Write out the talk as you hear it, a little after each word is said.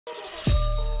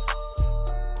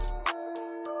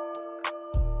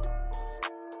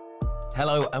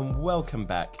Hello and welcome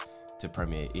back to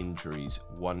Premier Injuries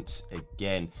once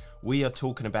again. We are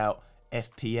talking about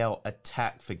FPL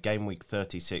attack for game week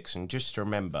 36, and just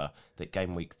remember that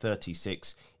game week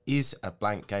 36 is a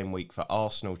blank game week for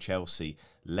Arsenal, Chelsea,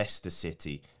 Leicester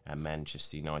City and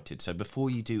Manchester United. So before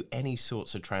you do any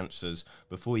sorts of transfers,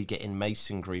 before you get in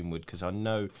Mason Greenwood, because I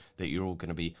know that you're all going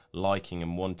to be liking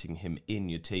and wanting him in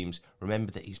your teams,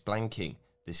 remember that he's blanking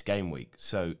this game week,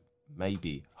 so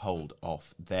maybe hold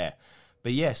off there.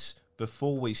 But yes,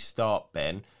 before we start,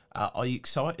 Ben, are you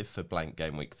excited for blank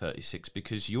game week 36?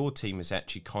 Because your team is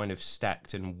actually kind of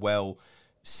stacked and well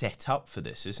set up for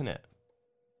this, isn't it?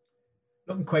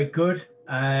 Looking quite good.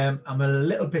 I'm a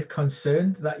little bit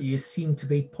concerned that you seem to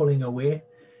be pulling away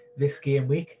this game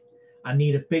week. I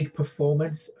need a big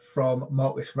performance from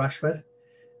Marcus Rashford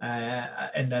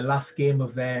in the last game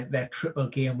of their triple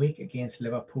game week against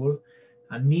Liverpool.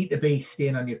 I need to be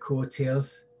staying on your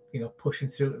coattails, pushing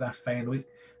through to that final week.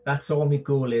 That's all my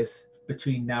goal is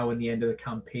between now and the end of the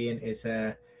campaign. Is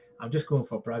I'm just going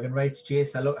for bragging rights,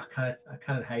 Jace. I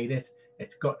can't hide it.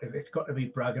 It's got to be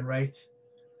bragging rights.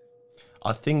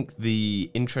 I think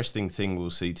the interesting thing we'll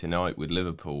see tonight with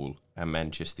Liverpool and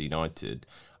Manchester United,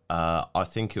 I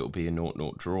think it'll be a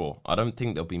 0-0 draw. I don't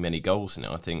think there'll be many goals in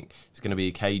it. I think it's going to be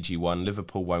a cagey one.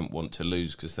 Liverpool won't want to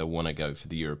lose because they'll want to go for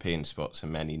the European spots,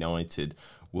 and Man United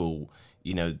will,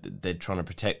 they're trying to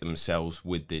protect themselves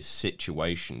with this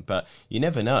situation. But you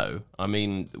never know. I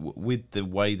mean, with the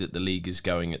way that the league is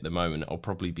going at the moment, I'll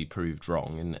probably be proved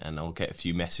wrong, and I'll get a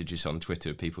few messages on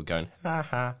Twitter of people going, ha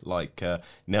ha, like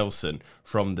Nelson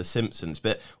from The Simpsons.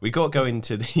 But we got to go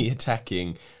into the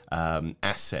attacking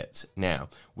assets now.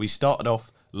 We started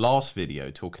off last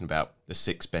video talking about the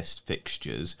 6 best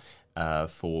fixtures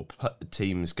for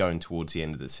teams going towards the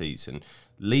end of the season.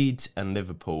 Leeds and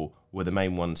Liverpool were the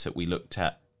main ones that we looked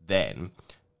at then,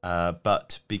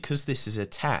 but because this is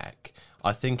attack,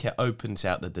 I think it opens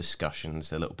out the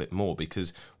discussions a little bit more,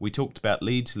 because we talked about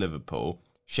Leeds, Liverpool,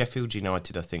 Sheffield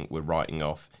United I think we're writing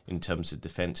off in terms of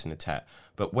defence and attack,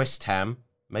 but West Ham,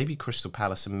 maybe Crystal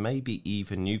Palace and maybe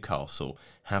even Newcastle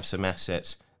have some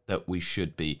assets that we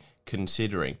should be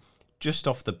considering. Just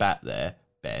off the bat there,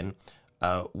 Ben,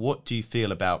 what do you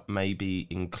feel about maybe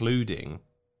including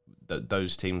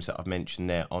those teams that I've mentioned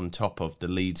there on top of the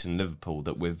Leeds and Liverpool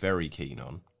that we're very keen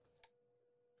on?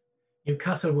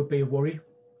 Newcastle would be a worry.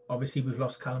 Obviously, we've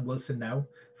lost Callum Wilson now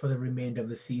for the remainder of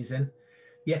the season.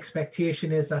 The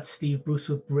expectation is that Steve Bruce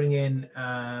will bring in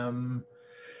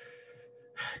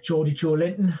Geordie Joe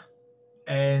Linton.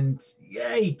 And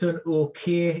yeah, he done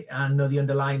okay. I know the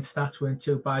underlying stats weren't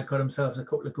too bad. Got himself a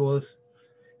couple of goals.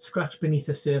 Scratched beneath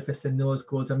the surface in those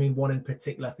goals. I mean, one in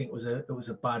particular, I think it was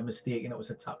a bad mistake, and it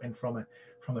was a tap in from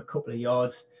a couple of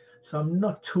yards. So I'm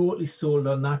not totally sold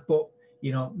on that, but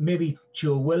maybe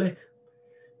Joe Willock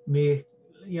may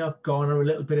garner a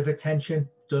little bit of attention.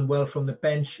 Done well from the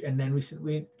bench, and then recent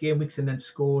game weeks, and then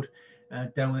scored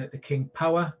down at the King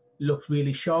Power. Looked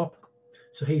really sharp.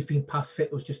 So he's been past fit.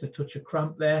 It was just a touch of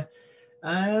cramp there.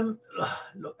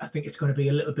 Look, I think it's going to be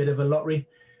a little bit of a lottery.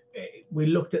 We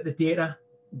looked at the data.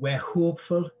 We're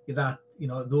hopeful that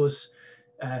those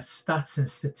stats and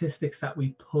statistics that we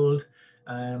pulled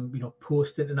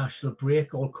post international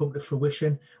break all come to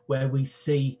fruition, where we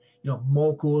see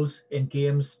more goals in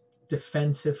games.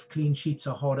 Defensive clean sheets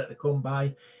are harder to come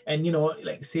by, and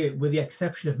like I say, with the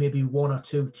exception of maybe 1 or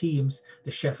 2 teams,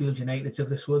 the Sheffield Uniteds of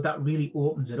this world, that really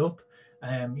opens it up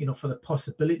for the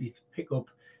possibility to pick up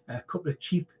a couple of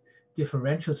cheap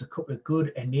differentials, a couple of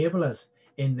good enablers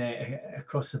in there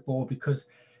across the board, because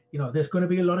there's going to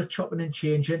be a lot of chopping and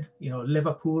changing.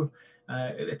 Liverpool,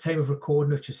 at the time of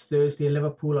recording, which is Thursday,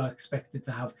 Liverpool are expected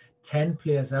to have 10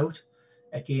 players out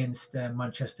against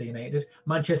Manchester United.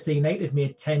 Manchester United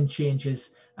made 10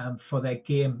 changes for their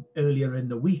game earlier in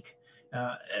the week,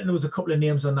 and there was a couple of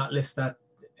names on that list that,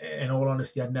 in all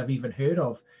honesty, I'd never even heard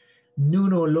of.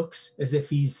 Nuno looks as if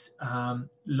he's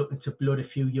looking to blood a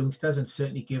few youngsters and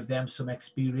certainly give them some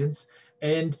experience.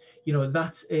 And,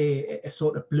 that's a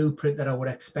sort of blueprint that I would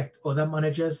expect other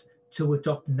managers to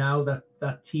adopt now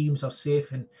that teams are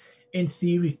safe and, in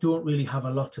theory, don't really have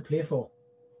a lot to play for.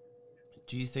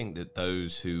 Do you think that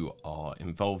those who are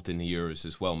involved in the Euros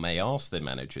as well may ask their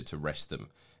manager to rest them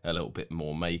a little bit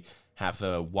more, may have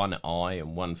one eye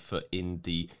and one foot in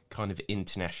the kind of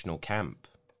international camp?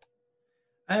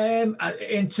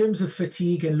 In terms of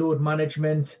fatigue and load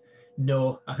management,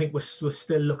 no. I think we're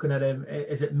still looking at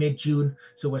is it mid-June?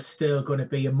 So we're still going to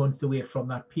be a month away from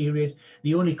that period.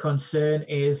 The only concern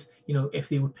is, if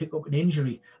they would pick up an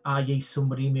injury, i.e.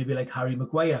 somebody maybe like Harry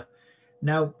Maguire.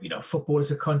 Now, football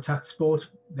is a contact sport.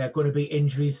 There are going to be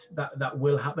injuries that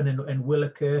will happen and will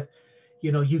occur.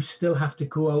 You still have to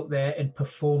go out there and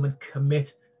perform and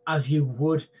commit as you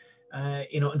would,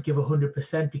 and give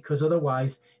 100%, because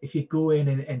otherwise, if you go in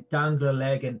and dangle a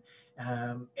leg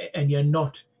and you're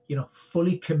not,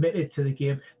 fully committed to the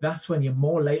game, that's when you're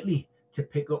more likely to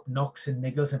pick up knocks and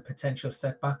niggles and potential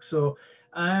setbacks. So,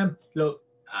 look,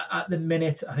 at the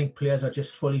minute, I think players are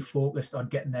just fully focused on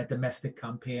getting their domestic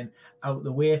campaign out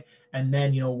the way. And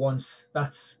then, once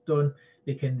that's done,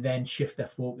 they can then shift their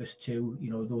focus to,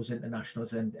 those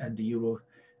internationals and the Euro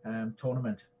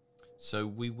tournament. So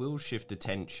we will shift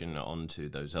attention onto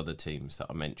those other teams that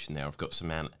I mentioned there. I've got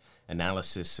some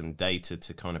analysis, some data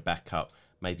to kind of back up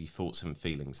maybe thoughts and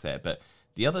feelings there. But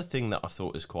the other thing that I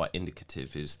thought was quite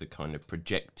indicative is the kind of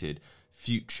projected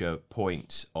future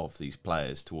points of these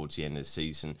players towards the end of the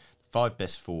season. 5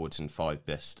 best forwards and 5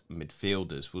 best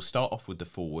midfielders. We'll start off with the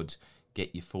forwards,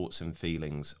 get your thoughts and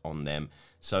feelings on them.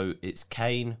 So it's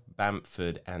Kane,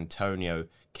 Bamford, Antonio,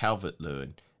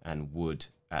 Calvert-Lewin and Wood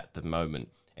at the moment.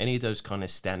 Any of those kind of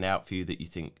stand out for you that you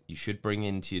think you should bring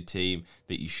into your team,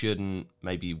 that you shouldn't?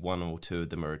 Maybe 1 or 2 of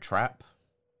them are a trap?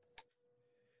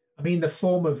 I mean, the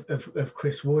form of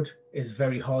Chris Wood is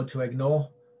very hard to ignore.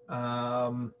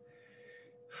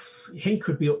 He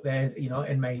could be up there,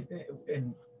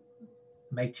 in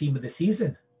my team of the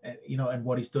season, and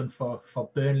what he's done for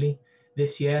Burnley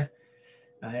this year,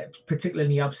 particularly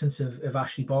in the absence of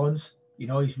Ashley Barnes.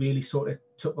 He's really sort of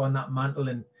took on that mantle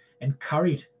and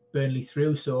carried Burnley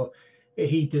through. So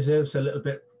he deserves a little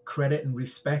bit credit and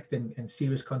respect and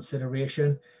serious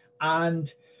consideration.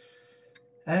 And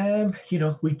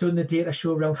we've done the data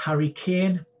show around Harry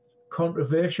Kane,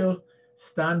 controversial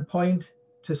standpoint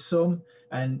to some,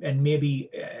 and maybe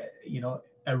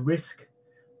a risk,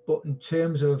 but in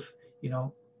terms of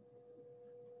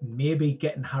maybe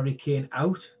getting Harry Kane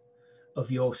out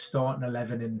of your starting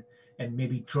 11 and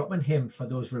maybe dropping him for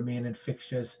those remaining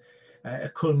fixtures, a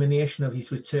culmination of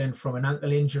his return from an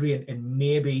ankle injury and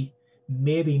maybe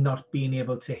not being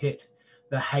able to hit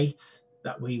the heights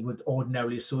that we would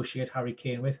ordinarily associate Harry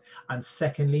Kane with. And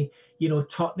secondly,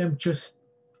 Tottenham just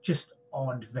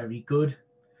aren't very good.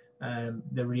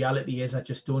 The reality is, I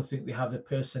just don't think they have the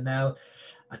personnel.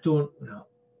 I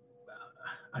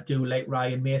do like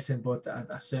Ryan Mason, but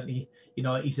I certainly,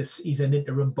 he's an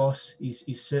interim boss.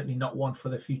 He's certainly not one for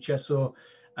the future. So,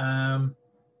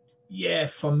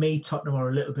 for me, Tottenham are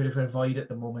a little bit of a void at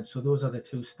the moment. So those are the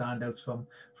 2 standouts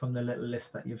from the little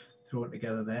list that you've thrown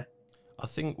together there. I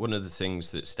think one of the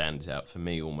things that stands out for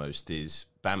me almost is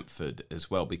Bamford as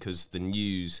well, because the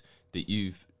news that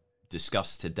you've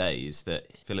discussed today is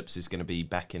that Phillips is going to be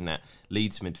back in that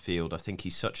Leeds midfield. I think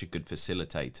he's such a good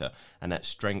facilitator, and that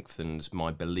strengthens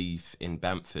my belief in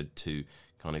Bamford to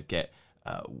kind of get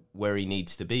where he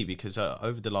needs to be, because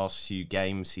over the last few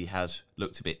games he has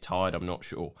looked a bit tired. I'm not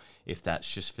sure if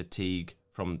that's just fatigue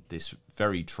from this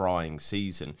very trying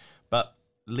season, but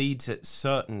Leeds at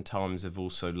certain times have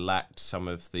also lacked some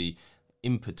of the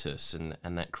impetus and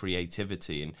that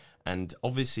creativity, and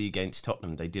obviously against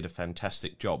Tottenham they did a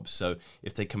fantastic job. So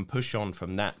if they can push on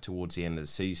from that towards the end of the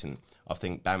season, I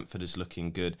think Bamford is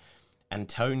looking good.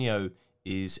 Antonio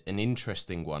is an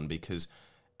interesting one because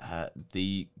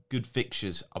the good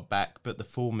fixtures are back, but the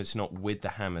form is not with the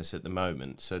Hammers at the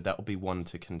moment, so that will be one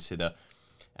to consider.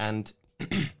 And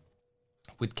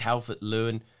with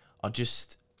Calvert-Lewin, I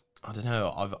don't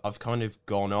know, I've kind of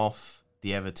gone off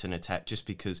the Everton attack just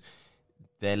because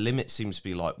their limit seems to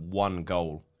be like 1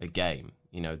 goal a game.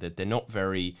 They're not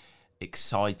very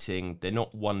exciting. They're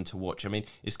not one to watch. I mean,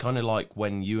 it's kind of like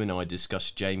when you and I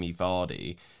discussed Jamie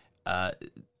Vardy.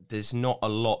 There's not a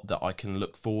lot that I can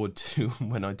look forward to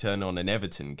when I turn on an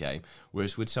Everton game.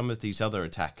 Whereas with some of these other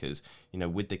attackers,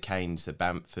 with the Kanes, the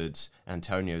Bamfords,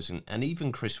 Antonios, and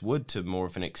even Chris Wood to more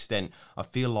of an extent, I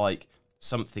feel like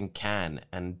something can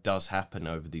and does happen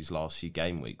over these last few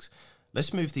game weeks.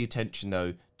 Let's move the attention,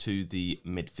 though, to the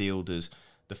midfielders,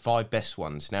 the 5 best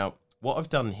ones. Now, what I've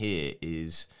done here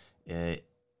is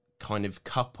kind of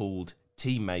coupled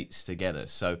teammates together.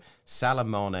 So Salah,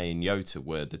 Mane and Jota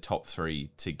were the top 3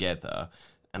 together,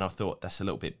 and I thought that's a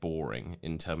little bit boring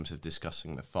in terms of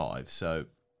discussing the 5. So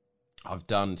I've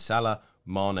done Salah,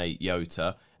 Mane,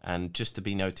 Jota, and just to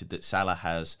be noted that Salah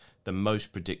has the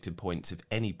most predicted points of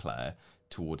any player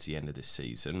towards the end of this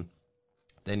season.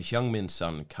 Then Heung-min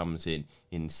Son comes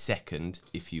in second,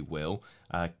 if you will.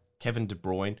 Kevin De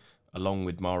Bruyne, along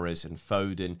with Mahrez and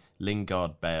Foden,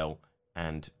 Lingard, Bale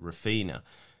and Rafinha.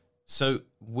 So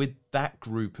with that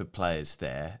group of players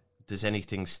there, does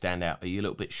anything stand out? Are you a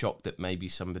little bit shocked that maybe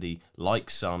somebody like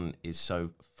Son is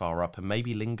so far up, and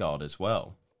maybe Lingard as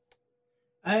well?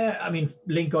 I mean,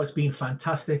 Lingard's been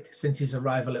fantastic since his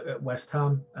arrival at West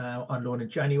Ham on loan in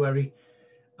January.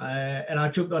 And I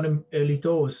jumped on him early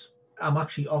doors. I'm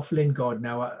actually off Lingard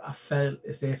now. I felt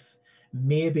as if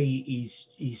maybe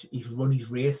he's run his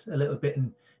race a little bit,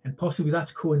 and possibly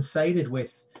that's coincided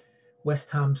with West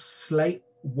Ham's slight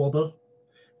wobble.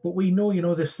 But we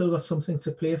know, they've still got something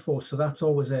to play for, so that's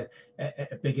always a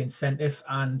big incentive.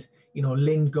 And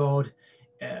Lingard,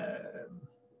 uh,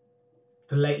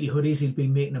 the likelihood is he'll be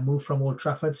making a move from Old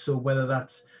Trafford. So whether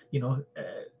that's he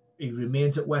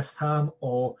remains at West Ham,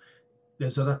 or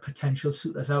there's other potential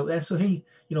suitors out there. So he,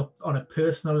 on a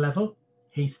personal level,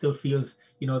 he still feels,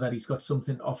 that he's got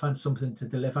something to offer and something to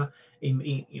deliver.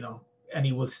 And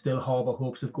he will still harbour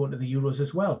hopes of going to the Euros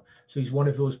as well. So he's one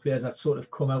of those players that sort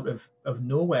of come out of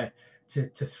nowhere to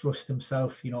thrust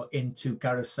himself, into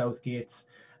Gareth Southgate's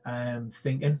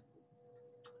thinking.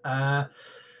 The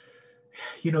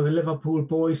Liverpool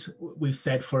boys, we've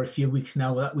said for a few weeks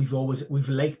now that we've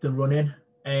liked the run in,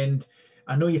 and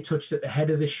I know you touched at the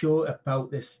head of the show about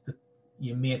this.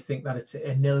 You may think that it's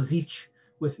a nils each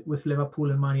with Liverpool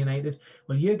and Man United.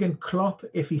 Well, Jurgen Klopp,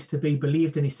 if he's to be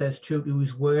believed and he says true to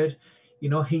his word,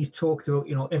 he's talked about,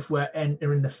 if we're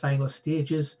entering the final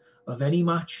stages of any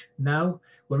match now,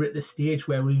 we're at the stage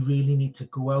where we really need to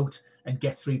go out and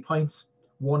get 3 points.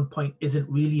 1 point isn't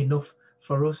really enough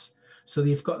for us. So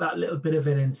they've got that little bit of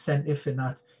an incentive in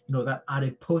that, that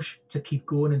added push to keep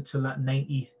going until that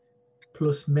 90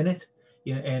 plus minute.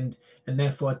 And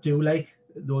therefore I do like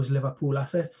those Liverpool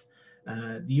assets.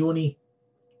 The only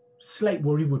slight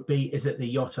worry would be, is it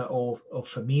the Jota or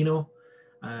Firmino?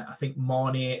 I think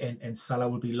Mane and Salah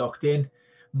will be locked in.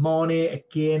 Mane,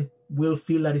 again, will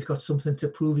feel that he's got something to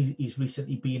prove. He's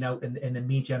recently been out in the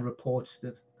media and reports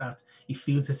that he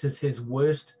feels this is his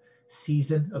worst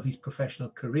season of his professional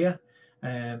career.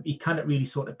 He cannot really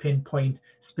sort of pinpoint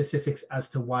specifics as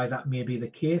to why that may be the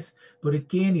case. But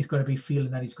again, he's going to be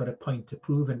feeling that he's got a point to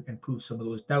prove and prove some of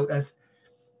those doubters.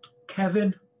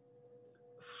 Kevin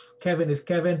is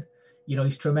Kevin.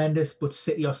 He's tremendous, but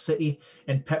City or City,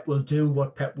 and Pep will do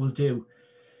what Pep will do.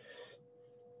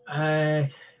 De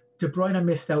Bruyne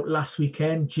missed out last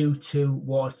weekend due to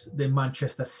what the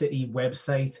Manchester City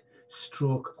website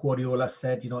stroke Guardiola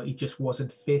said. He just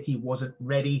wasn't fit. He wasn't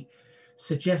ready.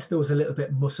 Suggest there was a little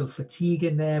bit muscle fatigue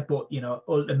in there, but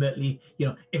ultimately,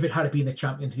 if it had been the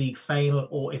Champions League final,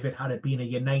 or if it had been a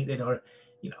United, or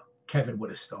Kevin would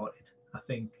have started. I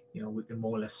think we can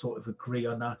more or less sort of agree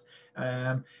on that.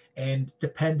 And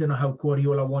depending on how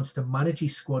Guardiola wants to manage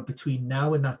his squad between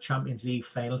now and that Champions League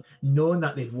final, knowing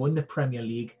that they've won the Premier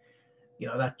League,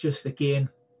 that just, again,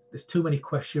 there's too many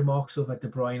question marks over De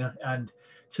Bruyne and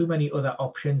too many other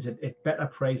options at better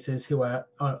prices who are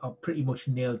pretty much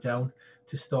nailed down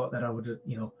to start that I would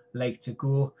like to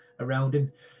go around.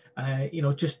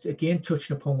 And just again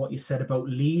touching upon what you said about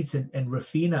Leeds and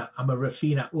Rafinha, I'm a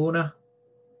Rafinha owner,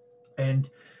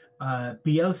 and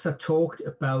Bielsa talked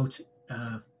about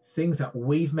things that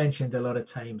we've mentioned a lot of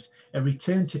times. A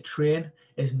return to train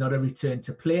is not a return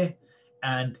to play,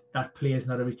 and that play is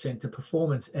not a return to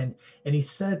performance. And he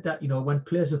said that when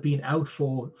players have been out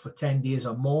for 10 days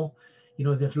or more,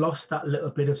 they've lost that little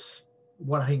bit of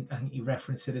what I think he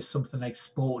referenced it as something like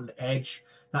sport and edge,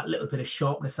 that little bit of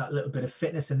sharpness, that little bit of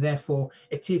fitness, and therefore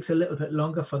it takes a little bit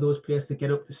longer for those players to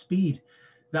get up to speed.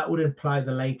 That would imply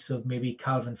the likes of maybe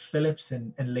Calvin Phillips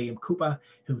and Liam Cooper,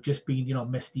 who've just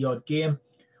been, missed the odd game,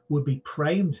 would be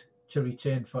primed to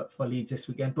return for Leeds this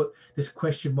weekend. But there's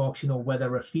question marks, whether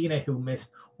Rafinha, who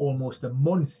missed almost a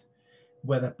month,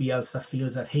 whether Bielsa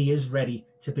feels that he is ready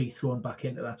to be thrown back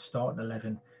into that starting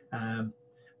 11. I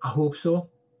hope so.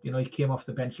 He came off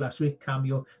the bench last week.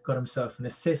 Cameo got himself an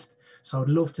assist. So I'd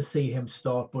love to see him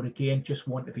start, but again, just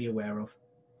want to be aware of.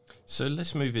 So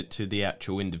let's move it to the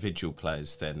actual individual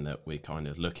players then that we're kind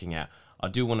of looking at. I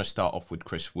do want to start off with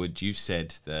Chris Wood. You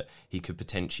said that he could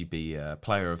potentially be a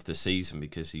player of the season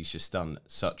because he's just done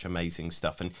such amazing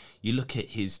stuff. And you look at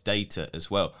his data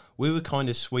as well. We were kind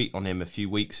of sweet on him a few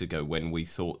weeks ago when we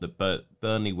thought that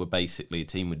Burnley were basically a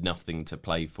team with nothing to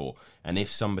play for. And if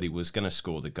somebody was going to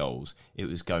score the goals, it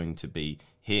was going to be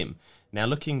him. Now,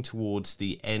 looking towards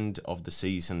the end of the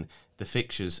season, the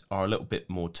fixtures are a little bit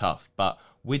more tough, but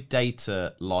with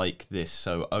data like this,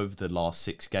 so over the last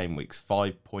 6 game weeks,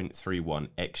 5.31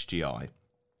 XGI,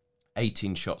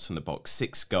 18 shots in the box,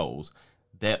 6 goals,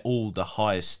 they're all the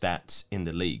highest stats in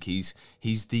the league. He's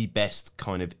the best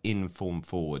kind of in-form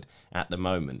forward at the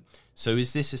moment. So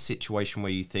is this a situation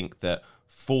where you think that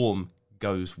form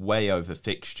goes way over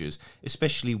fixtures,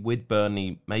 especially with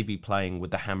Burnley maybe playing with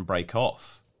the handbrake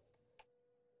off?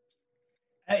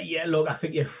 Yeah, look, I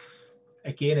think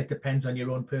Again, it depends on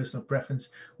your own personal preference,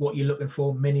 what you're looking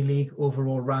for, mini league,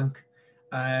 overall rank.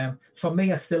 For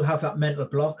me, I still have that mental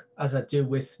block, as I do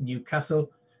with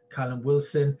Newcastle, Callum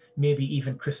Wilson, maybe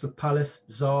even Crystal Palace,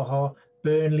 Zaha,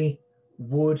 Burnley,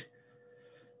 Wood.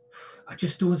 I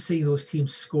just don't see those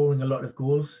teams scoring a lot of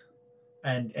goals.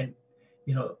 And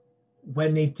you know,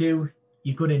 when they do,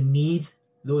 you're going to need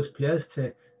those players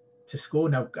to score.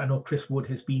 Now, I know Chris Wood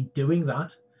has been doing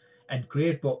that, and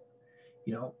great, but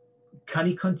you know, can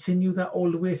he continue that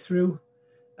all the way through?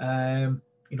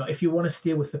 You know, if you want to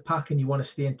stay with the pack and you want to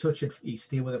stay in touch and you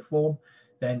stay with the form,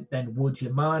 then Wood's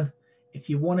your man. If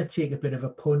you want to take a bit of a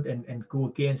punt and go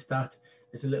against that,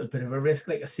 there's a little bit of a risk.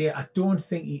 Like I say, I don't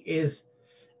think he is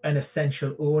an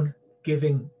essential own,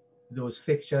 given those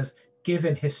fixtures,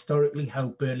 given historically how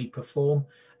Burnley perform,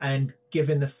 and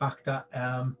given the fact that,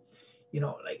 you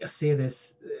know, like I say,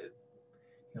 there's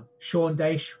you know, Sean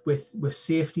Dyche with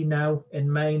safety now in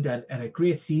mind, and a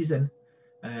great season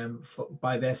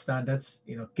by their standards,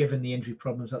 you know, given the injury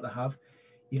problems that they have,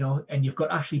 you know, and you've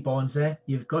got Ashley Barnes there,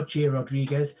 you've got Jay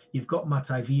Rodriguez, you've got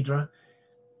Matai Vidra.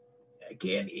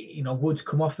 Again, you know, Wood's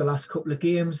come off the last couple of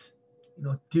games. You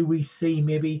know, do we see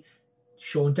maybe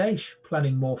Sean Dyche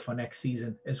planning more for next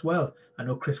season as well? I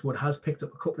know Chris Wood has picked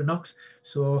up a couple of knocks,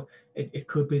 so it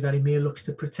could be that he may look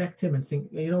to protect him and think,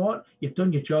 you know what, you've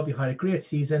done your job, you've had a great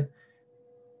season.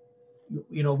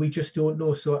 You know, we just don't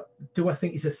know. So do I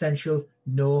think he's essential?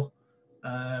 No.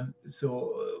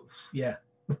 So yeah,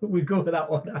 we go with that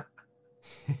one.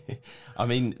 I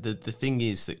mean, the thing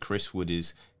is that Chris Wood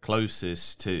is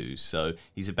closest to, so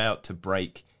he's about to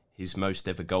break his most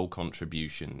ever goal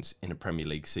contributions in a Premier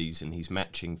League season. He's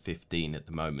matching 15 at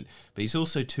the moment, but he's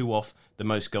also 2 off the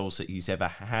most goals that he's ever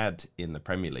had in the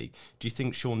Premier League. Do you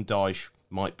think Sean Dyche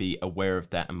might be aware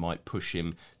of that and might push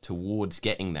him towards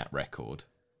getting that record?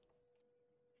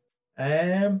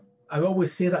 I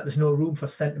always say that there's no room for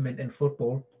sentiment in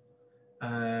football.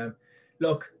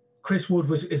 Look, Chris Wood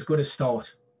is going to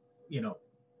start. You know,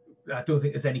 I don't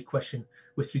think there's any question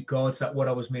with regards that what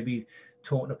I was maybe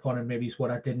talking upon, and maybe is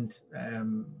what I didn't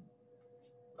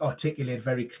articulate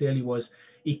very clearly, was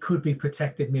he could be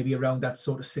protected maybe around that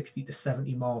sort of 60 to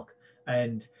 70 mark.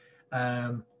 And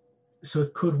so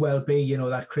it could well be, you know,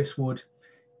 that Chris Wood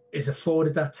is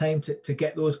afforded that time to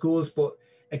get those goals. But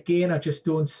again, I just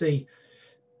don't see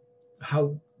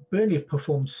how Burnley have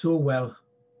performed so well,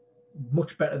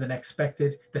 much better than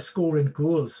expected. They're scoring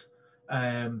goals.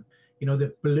 You know, they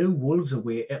blew Wolves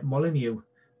away at Molineux,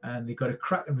 and they got a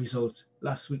cracking result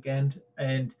last weekend.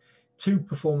 And 2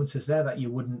 performances there that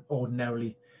you wouldn't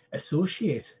ordinarily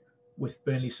associate with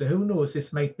Burnley. So who knows?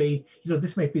 This might be, you know,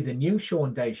 this might be the new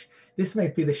Sean Dyche. This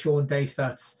might be the Sean Dyche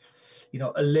that's, you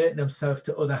know, alerting himself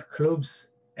to other clubs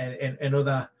and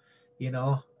other, you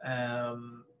know,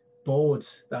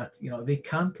 boards that, you know, they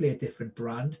can play a different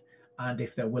brand. And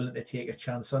if they're willing to take a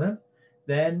chance on him,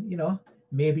 then, you know,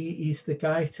 maybe he's the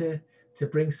guy to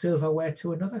bring silverware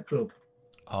to another club.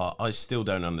 I still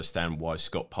don't understand why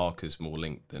Scott Parker's more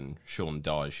linked than Sean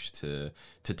Dyche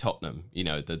to Tottenham. You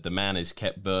know, the man has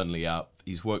kept Burnley up.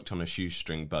 He's worked on a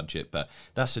shoestring budget, but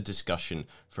that's a discussion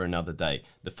for another day.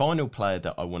 The final player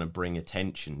that I want to bring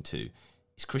attention to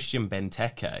is Christian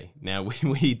Benteke. Now,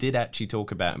 we did actually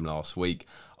talk about him last week.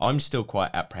 I'm still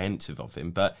quite apprehensive of him,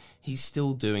 but he's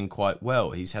still doing quite well.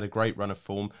 He's had a great run of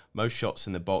form, most shots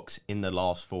in the box in the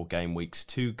last 4 game weeks,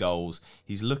 2 goals.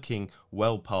 He's looking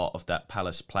well part of that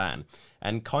Palace plan.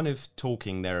 And kind of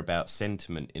talking there about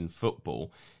sentiment in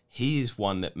football, he is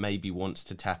one that maybe wants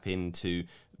to tap into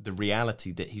the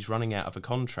reality that he's running out of a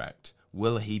contract.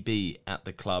 Will he be at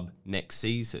the club next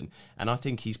season? And I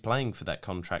think he's playing for that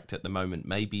contract at the moment,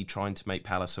 maybe trying to make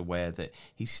Palace aware that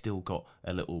he's still got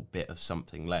a little bit of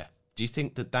something left. Do you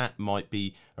think that that might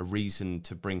be a reason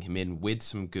to bring him in with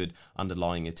some good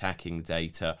underlying attacking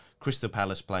data? Crystal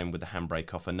Palace playing with the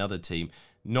handbrake off another team,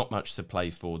 not much to play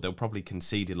for. They'll probably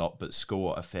concede a lot, but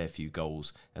score a fair few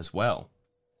goals as well.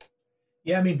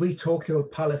 Yeah, I mean, we talked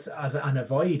about Palace as an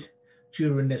avoid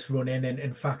during this run in, and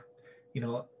in fact, you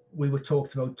know, we were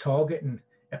talked about targeting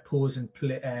opposing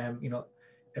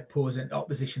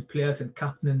opposition players and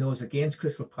captaining those against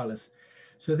Crystal Palace.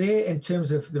 So they, in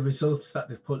terms of the results that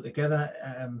they've put together,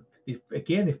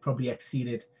 they've probably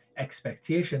exceeded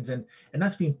expectations, and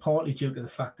that's been partly due to the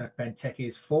fact that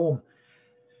Benteke's form.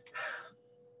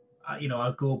 You know,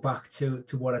 I'll go back to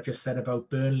what I just said about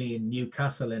Burnley and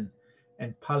Newcastle and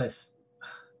Palace.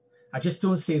 I just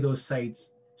don't see those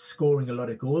sides scoring a lot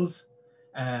of goals.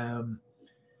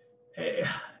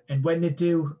 And when they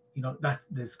do, you know, that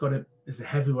there's a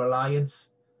heavy reliance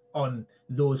on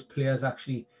those players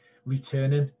actually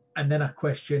returning. And then I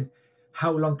question,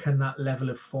 how long can that level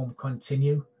of form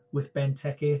continue with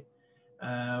Benteke?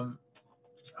 Um,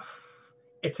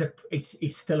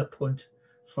 it's still a punt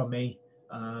for me.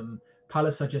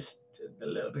 Palace are just a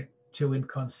little bit too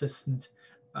inconsistent.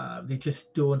 They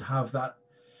just don't have that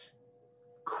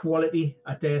quality,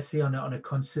 I dare say, on a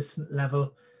consistent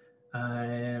level.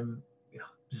 Zaha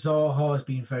has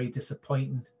been very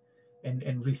disappointing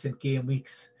in recent game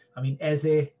weeks. I mean,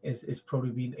 Eze is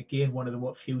probably been again one of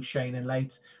the few shining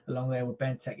lights along there with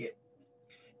Benteke.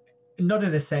 Not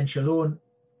an essential loan.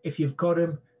 If you've got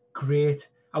him, great.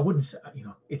 I wouldn't,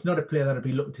 it's not a player that I'd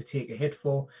be looking to take a hit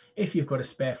for. If you've got a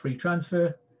spare free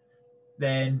transfer,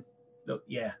 then look,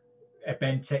 yeah, a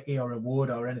Benteke or a Wood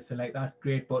or anything like that,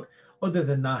 great. But other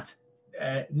than that,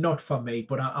 not for me.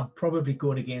 But I'm probably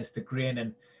going against the grain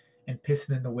and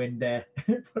pissing in the wind there,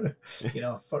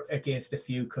 for against a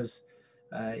few, because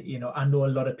I know a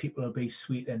lot of people will be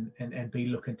sweet and be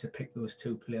looking to pick those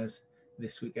two players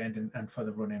this weekend and for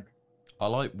the run-in. I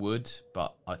like Wood,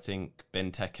 but I think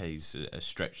Benteke's a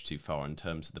stretch too far in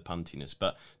terms of the puntiness.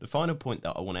 But the final point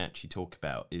that I want to actually talk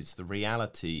about is the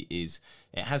reality is,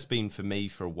 it has been for me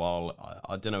for a while.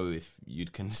 I don't know if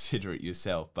you'd consider it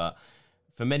yourself, but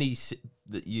for many,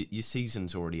 your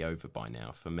season's already over by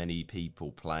now for many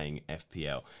people playing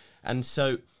FPL. And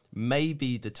so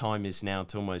maybe the time is now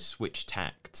to almost switch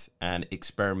tact and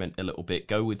experiment a little bit,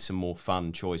 go with some more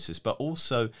fun choices, but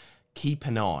also keep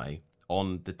an eye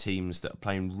on the teams that are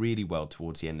playing really well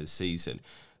towards the end of the season.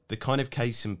 The kind of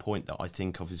case in point that I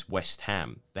think of is West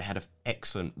Ham. They had an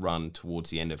excellent run towards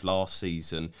the end of last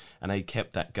season, and they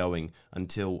kept that going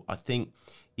until, I think,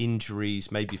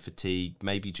 injuries, maybe fatigue,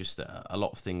 maybe just a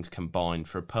lot of things combined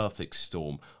for a perfect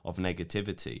storm of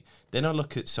negativity. Then I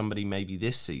look at somebody maybe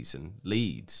this season,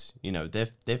 Leeds.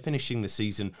 They're finishing the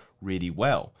season really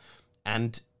well,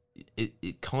 and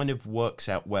it kind of works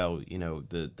out well.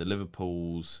 The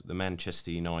Liverpools, the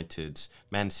Manchester Uniteds,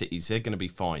 Man Cities, they're going to be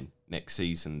fine next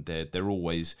season. They're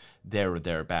always there or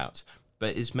thereabouts.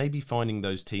 But it's maybe finding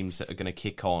those teams that are going to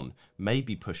kick on,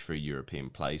 maybe push for a European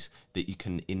place that you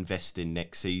can invest in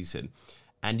next season.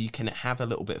 And you can have a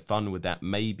little bit of fun with that,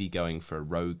 maybe going for a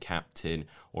rogue captain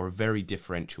or a very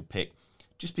differential pick,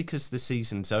 just because the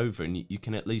season's over and you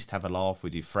can at least have a laugh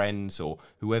with your friends or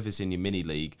whoever's in your mini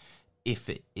league if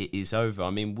it is over. I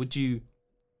mean, would you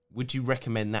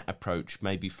recommend that approach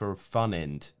maybe for a fun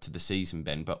end to the season,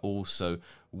 Ben, but also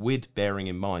with bearing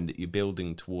in mind that you're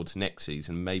building towards next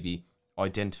season, maybe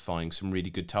identifying some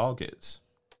really good targets?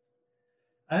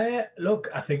 Look,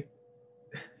 I think,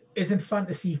 isn't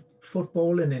fantasy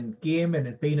footballing and gaming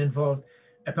and being involved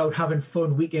about having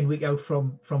fun week in, week out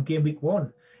from game week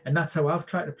one? And that's how I've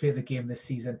tried to play the game this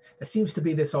season. There seems to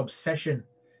be this obsession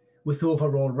with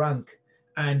overall rank.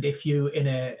 And if you in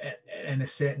a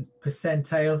certain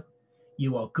percentile,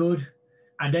 you are good.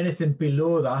 And anything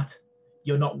below that,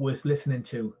 you're not worth listening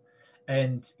to.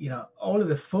 And, all of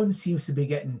the fun seems to be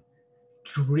getting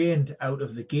drained out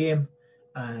of the game.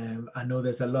 I know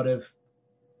there's a lot of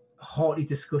hearty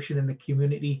discussion in the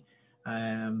community.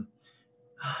 If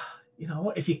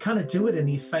you cannot do it in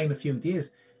these final few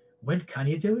days, when can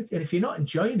you do it? And if you're not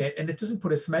enjoying it and it doesn't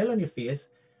put a smile on your face,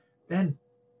 then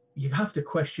you have to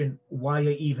question why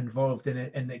you're even involved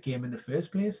in the game in the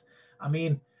first place. I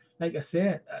mean, like I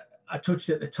say, I touched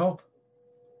at the top.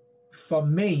 For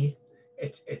me,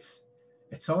 it's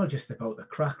all just about the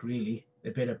crack, really,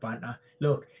 a bit of banter.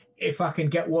 Look, if I can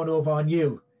get one over on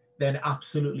you, then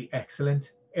absolutely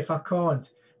excellent. If I can't,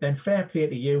 then fair play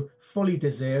to you, fully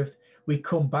deserved. We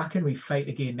come back and we fight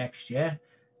again next year.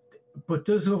 But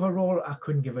does overall, I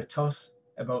couldn't give a toss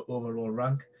about overall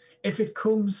rank. If it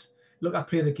comes, look, I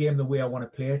play the game the way I want to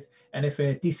play it. And if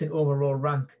a decent overall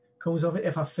rank comes of it,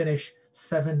 if I finish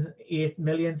 7-8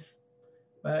 millionth,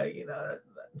 the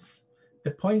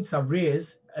points I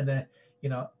raise and they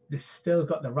still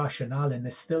got the rationale and they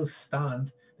still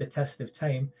stand the test of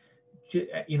time.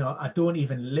 I don't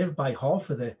even live by half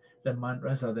of the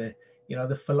mantras or the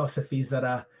philosophies that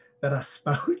I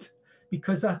spout,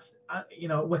 because that's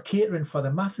we're catering for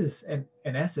the masses in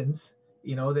essence.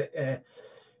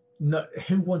 Not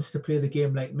who wants to play the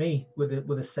game like me with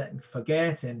a set and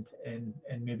forget and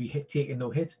maybe take a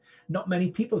no hit. Not many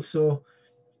people. So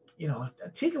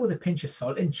take it with a pinch of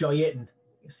salt, enjoy it, and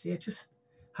just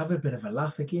have a bit of a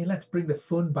laugh again. Let's bring the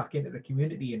fun back into the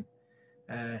community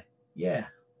and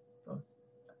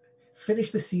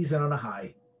finish the season on a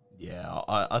high. Yeah,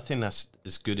 I think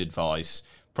that's good advice.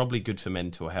 Probably good for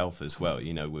mental health as well.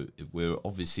 We're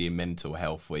obviously a mental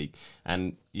health week,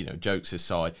 and jokes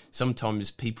aside,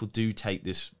 sometimes people do take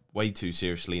this way too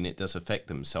seriously and it does affect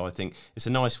them. So I think it's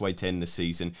a nice way to end the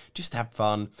season. Just have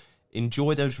fun,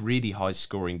 enjoy those really high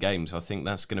scoring games. I think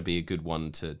that's going to be a good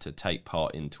one to take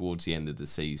part in towards the end of the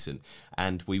season.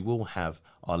 And we will have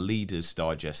our Leaders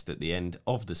Digest at the end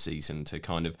of the season to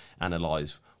kind of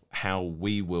analyse how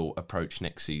we will approach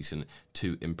next season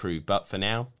to improve. But for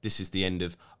now, this is the end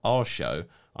of our show.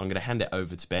 I'm going to hand it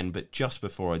over to Ben, but just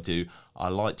before I do, I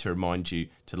like to remind you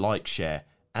to like, share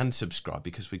and subscribe,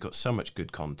 because we've got so much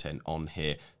good content on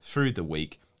here through the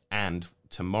week. And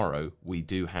tomorrow we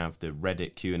do have the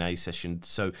Reddit Q&A session,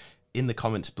 so in the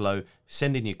comments below,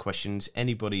 send in your questions.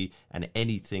 Anybody and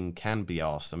anything can be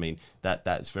asked. I mean,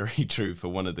 that's very true for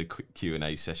one of the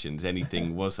Q&A sessions.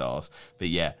 Anything was asked. But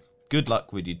yeah, good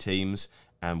luck with your teams,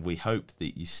 and we hope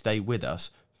that you stay with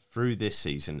us through this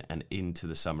season and into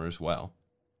the summer as well.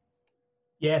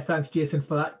 Yeah, thanks, Jason,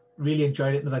 for that. Really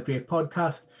enjoyed it. Another great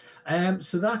podcast.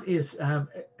 So that is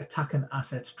attacking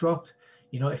assets dropped.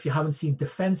 You know, if you haven't seen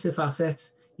defensive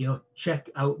assets, you know, check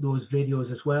out those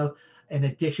videos as well. In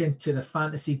addition to the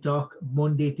Fantasy Doc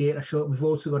Monday data show, we've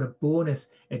also got a bonus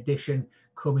edition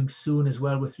coming soon as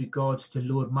well with regards to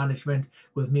load management,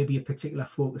 with maybe a particular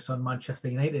focus on Manchester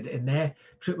United in their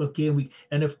triple game week.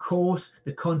 And of course,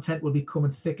 the content will be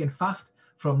coming thick and fast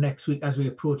from next week as we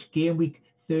approach game week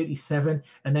 37,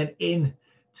 and then in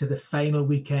to the final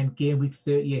weekend, game week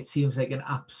 38. Seems like an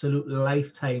absolute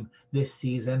lifetime this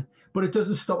season, but it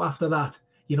doesn't stop after that.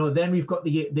 You know, then we've got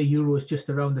the Euros just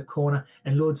around the corner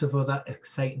and loads of other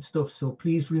exciting stuff. So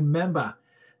please remember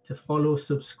to follow,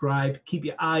 subscribe, keep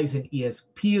your eyes and ears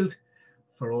peeled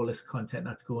for all this content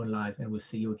that's going live, and we'll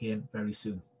see you again very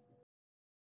soon.